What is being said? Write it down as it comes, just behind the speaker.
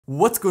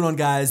What's going on,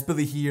 guys?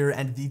 Billy here,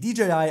 and the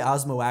DJI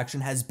Osmo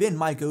Action has been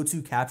my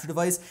go-to capture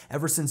device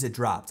ever since it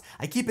dropped.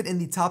 I keep it in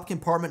the top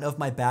compartment of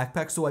my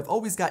backpack, so I've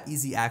always got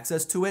easy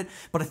access to it,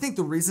 but I think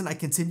the reason I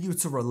continue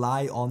to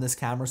rely on this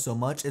camera so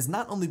much is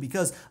not only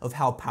because of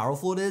how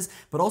powerful it is,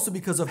 but also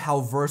because of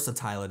how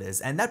versatile it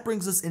is. And that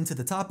brings us into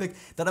the topic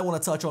that I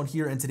want to touch on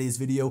here in today's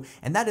video,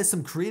 and that is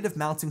some creative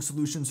mounting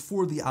solutions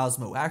for the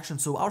Osmo Action.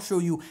 So I'll show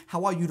you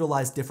how I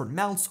utilize different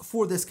mounts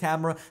for this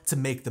camera to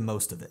make the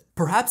most of it.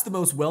 Perhaps the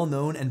most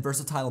well-known and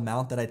versatile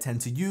mount that I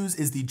tend to use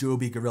is the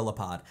Joby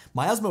GorillaPod.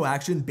 My Osmo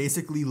Action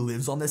basically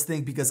lives on this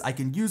thing because I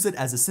can use it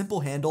as a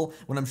simple handle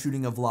when I'm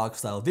shooting a vlog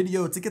style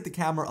video to get the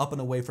camera up and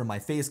away from my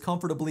face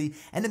comfortably,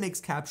 and it makes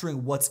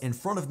capturing what's in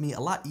front of me a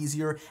lot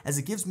easier as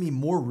it gives me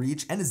more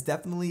reach and is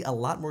definitely a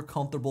lot more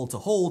comfortable to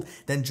hold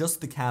than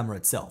just the camera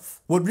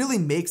itself. What really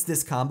makes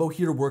this combo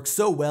here work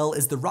so well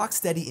is the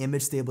rock-steady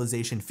image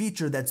stabilization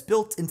feature that's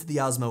built into the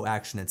Osmo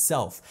Action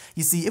itself.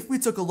 You see, if we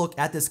took a look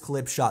at this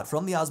clip shot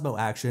from the Osmo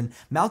Action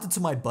mounted to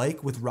my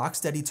bike with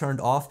rock-steady turned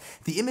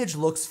off, the image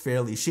looks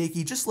fairly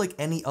shaky, just like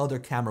any other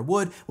camera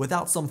would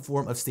without some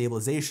form of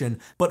stabilization.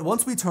 But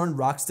once we turn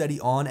rock-steady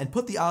on and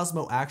put the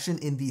Osmo Action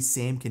in these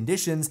same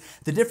conditions,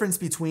 the difference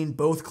between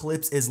both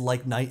clips is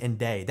like night and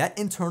day. That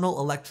internal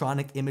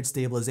electronic image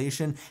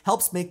stabilization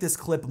helps make this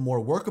clip more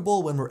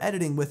workable when we're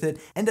editing with it,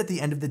 and at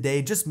the end of the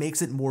day just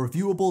makes it more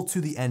viewable to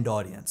the end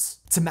audience.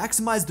 To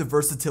maximize the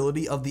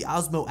versatility of the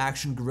Osmo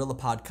Action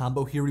GorillaPod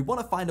combo here, we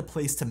want to find a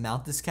place to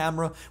mount this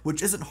camera,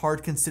 which isn't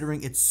hard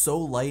considering it's so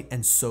light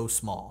and so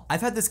small. I've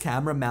had this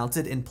camera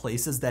mounted in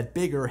places that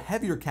bigger,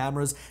 heavier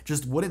cameras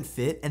just wouldn't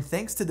fit, and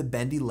thanks to the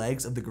bendy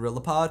legs of the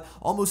GorillaPod,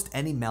 almost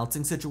any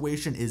mounting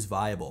situation is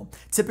viable.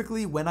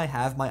 Typically, when I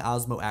have my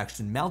Osmo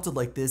Action mounted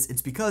like this,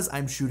 it's because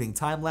I'm shooting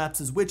time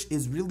lapses, which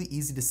is really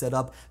easy to set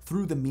up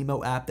through the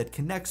Mimo app that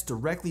connects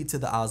directly to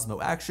the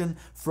Osmo Action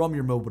from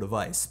your mobile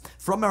device.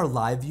 From our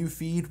live view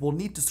feed, we'll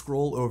need to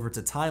scroll over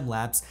to time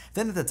lapse,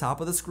 then at the top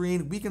of the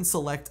screen, we can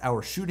select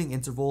our shooting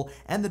interval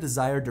and the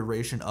desired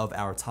duration of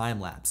our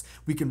time lapse.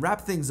 We can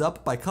wrap things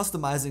up by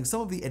customizing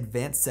some of the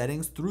advanced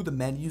settings through the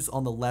menus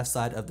on the left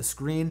side of the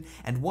screen,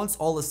 and once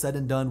all is said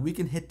and done, we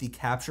can hit the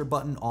capture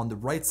button on the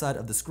right side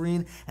of the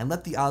screen and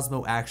let the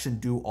Osmo Action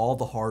do all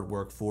the hard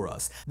work for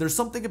us. There's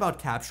something about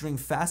capturing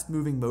fast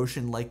moving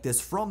motion like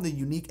this from the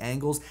unique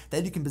angles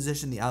that you can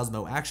position the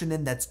Osmo Action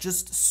in that's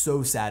just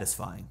so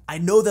satisfying. I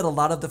know that a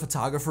lot of the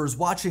photographers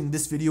watching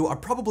this video are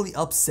probably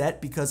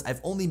upset because I've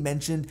only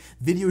mentioned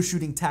video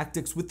shooting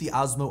tactics with the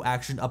Osmo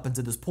Action up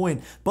until this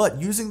point,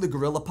 but using the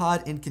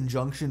GorillaPod in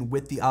conjunction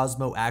with the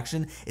Osmo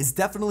Action is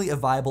definitely a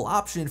viable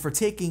option for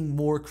taking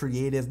more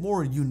creative,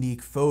 more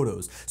unique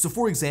photos. So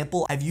for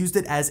example, I've used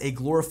it as a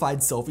glorified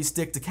selfie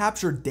stick to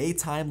capture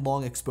daytime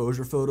long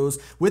exposure photos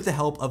with the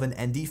help of an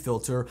ND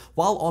filter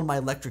while on my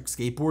electric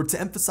skateboard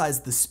to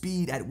emphasize the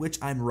speed at which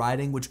I'm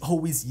riding, which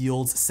always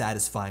yields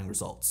satisfying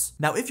results.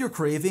 Now, if you're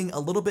craving a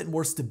little bit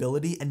more stability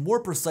and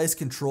more precise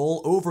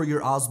control over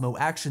your Osmo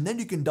Action, then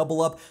you can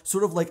double up,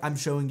 sort of like I'm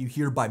showing you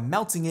here, by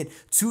mounting it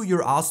to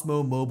your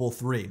Osmo Mobile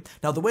 3.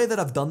 Now, the way that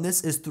I've done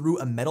this is through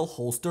a metal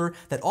holster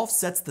that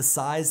offsets the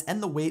size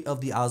and the weight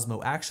of the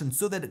Osmo Action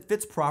so that it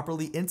fits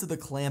properly into the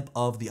clamp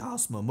of the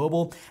Osmo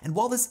Mobile. And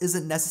while this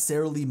isn't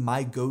necessarily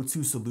my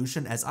go-to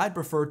solution, as I'd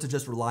prefer to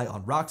just rely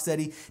on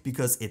Rocksteady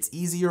because it's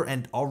easier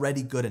and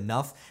already good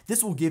enough,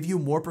 this will give you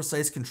more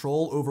precise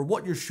control over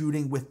what you're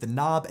shooting with the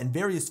knob and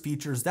various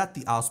features that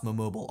the Osmo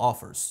Mobile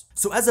offers.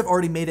 So as I've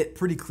already made it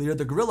pretty clear,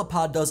 the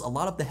GorillaPod does a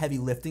lot of the heavy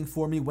lifting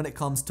for me when it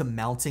comes to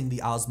mounting the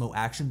Osmo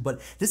Action,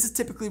 but this is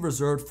typically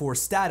reserved for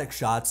static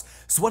shots.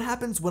 So what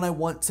happens when I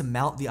want to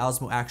mount the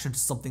Osmo Action to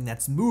something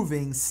that's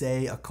moving,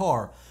 say a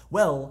car?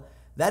 Well,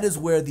 that is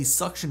where the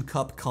suction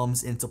cup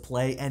comes into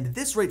play, and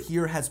this right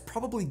here has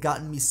probably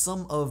gotten me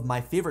some of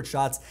my favorite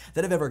shots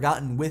that I've ever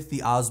gotten with the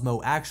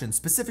Osmo Action,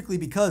 specifically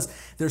because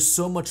they're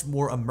so much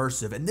more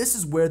immersive, and this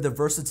is where the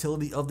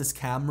versatility of this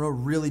camera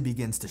really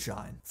begins to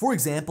shine. For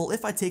example,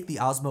 if I take the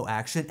Osmo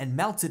Action and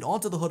mount it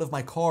onto the hood of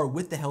my car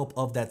with the help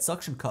of that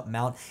suction cup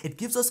mount, it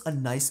gives us a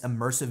nice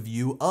immersive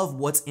view of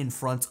what's in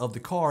front of the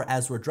car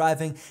as we're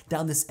driving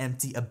down this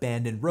empty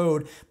abandoned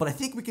road, but I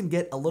think we can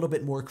get a little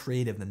bit more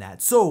creative than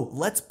that. So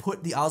let's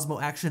put the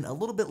Osmo Action a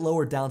little bit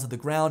lower down to the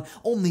ground,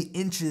 only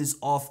inches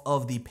off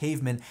of the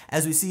pavement,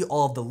 as we see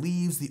all of the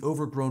leaves, the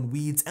overgrown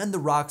weeds, and the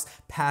rocks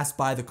pass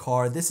by the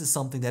car. This is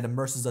something that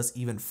immerses us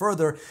even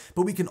further,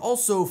 but we can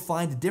also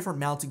find different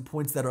mounting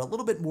points that are a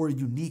little bit more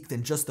unique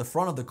than just the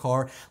front of the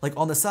car, like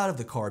on the side of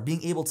the car,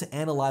 being able to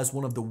analyze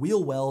one of the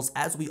wheel wells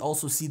as we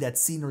also see that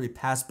scenery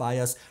pass by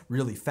us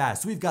really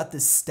fast. So we've got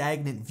this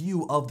stagnant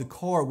view of the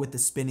car with the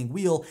spinning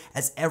wheel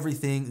as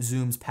everything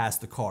zooms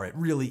past the car. It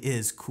really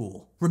is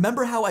cool.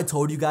 Remember how I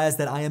told you guys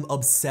that I am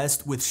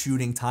obsessed with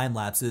shooting time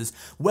lapses?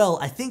 Well,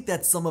 I think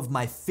that some of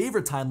my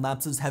favorite time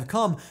lapses have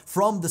come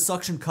from the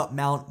suction cup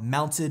mount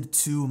mounted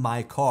to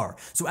my car.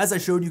 So as I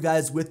showed you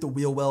guys with the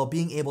wheel well,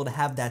 being able to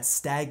have that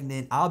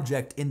stagnant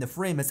object in the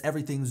frame as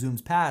everything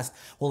zooms past,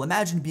 well,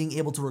 imagine being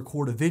able to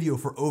record a video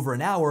for over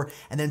an hour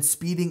and then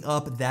speeding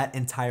up that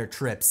entire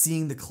trip,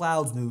 seeing the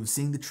clouds move,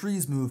 seeing the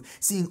trees move,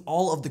 seeing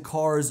all of the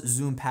cars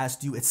zoom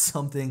past you. It's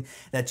something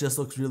that just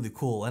looks really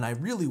cool, and I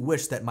really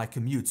wish that my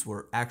commutes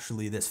were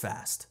actually this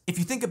fast. If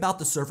you think about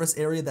the surface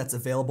area that's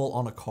available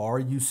on a car,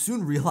 you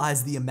soon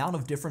realize the amount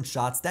of different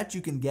shots that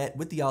you can get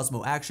with the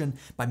Osmo Action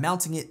by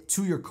mounting it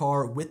to your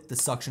car with the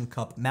suction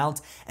cup mount.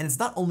 And it's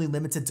not only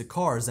limited to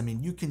cars. I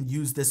mean, you can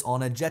use this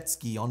on a jet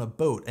ski, on a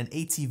boat, an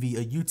ATV,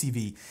 a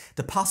UTV.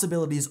 The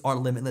possibilities are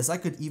limitless. I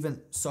could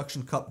even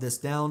suction cup this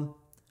down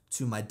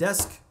to my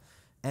desk,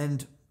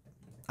 and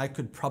I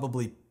could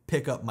probably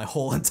pick up my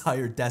whole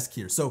entire desk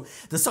here. So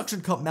the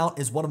suction cup mount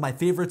is one of my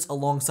favorites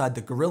alongside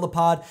the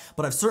GorillaPod,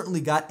 but I've certainly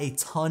got a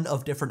ton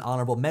of different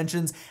honorable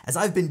mentions as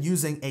I've been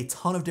using a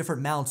ton of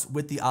different mounts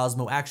with the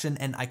Osmo Action,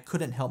 and I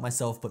couldn't help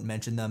myself but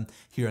mention them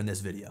here in this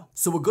video.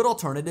 So a good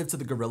alternative to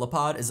the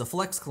GorillaPod is a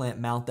flex clamp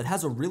mount that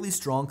has a really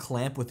strong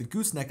clamp with a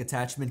gooseneck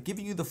attachment,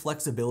 giving you the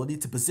flexibility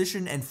to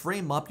position and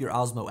frame up your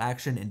Osmo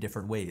Action in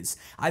different ways.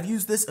 I've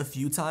used this a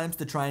few times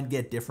to try and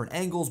get different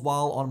angles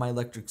while on my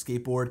electric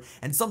skateboard,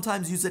 and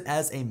sometimes use it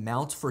as a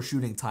mount for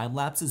shooting time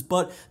lapses,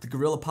 but the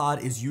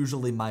GorillaPod is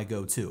usually my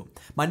go-to.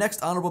 My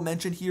next honorable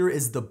mention here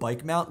is the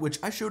bike mount, which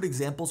I showed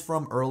examples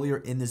from earlier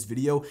in this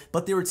video,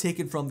 but they were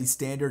taken from the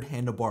standard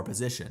handlebar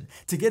position.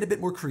 To get a bit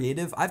more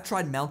creative, I've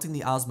tried mounting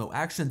the Osmo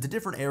Action to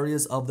different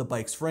areas of the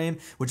bike's frame,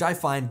 which I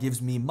find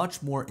gives me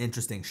much more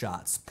interesting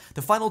shots.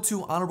 The final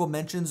two honorable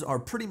mentions are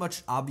pretty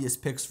much obvious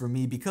picks for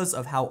me because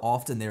of how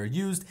often they are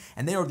used,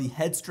 and they are the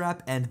head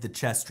strap and the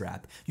chest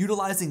strap.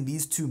 Utilizing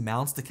these two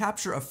mounts to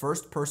capture a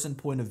first-person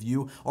point of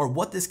view are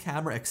what this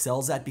camera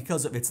excels at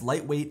because of its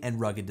lightweight and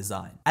rugged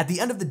design. At the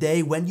end of the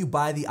day, when you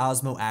buy the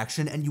Osmo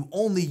Action and you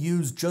only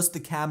use just the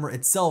camera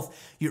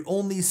itself, you're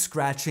only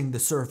scratching the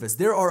surface.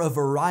 There are a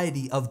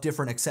variety of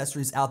different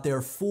accessories out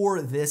there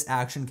for this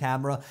action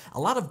camera, a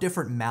lot of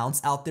different mounts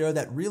out there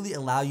that really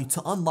allow you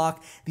to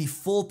unlock the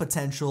full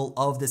potential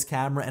of this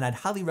camera, and I'd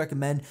highly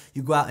recommend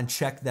you go out and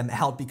check them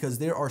out because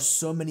there are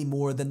so many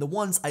more than the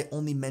ones I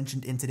only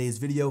mentioned in today's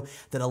video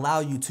that allow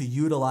you to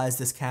utilize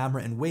this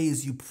camera in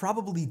ways you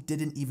probably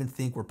didn't even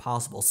think were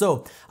possible.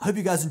 So I hope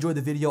you guys enjoyed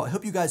the video. I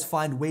hope you guys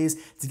find ways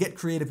to get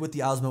creative with the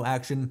Osmo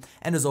Action,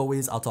 and as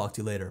always, I'll talk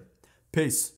to you later. Peace.